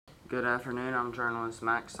Good afternoon. I'm journalist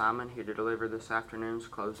Max Simon here to deliver this afternoon's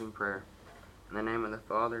closing prayer. In the name of the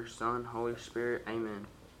Father, Son, Holy Spirit, Amen.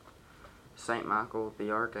 Saint Michael,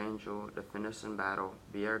 the Archangel, defend us in battle,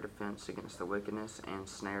 be our defense against the wickedness and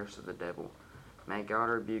snares of the devil. May God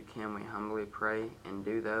rebuke him, we humbly pray, and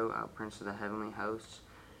do thou, O Prince of the heavenly hosts,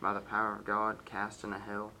 by the power of God, cast into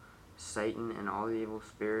hell Satan and all the evil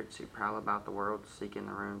spirits who prowl about the world seeking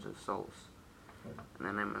the ruins of souls. In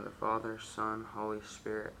the name of the Father, Son, Holy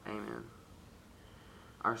Spirit, Amen.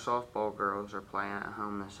 Our softball girls are playing at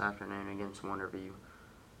home this afternoon against Wonderview.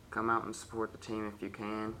 Come out and support the team if you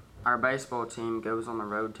can. Our baseball team goes on the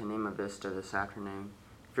road to Nema Vista this afternoon.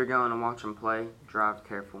 If you're going to watch them play, drive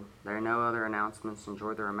careful. There are no other announcements.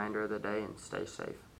 Enjoy the remainder of the day and stay safe.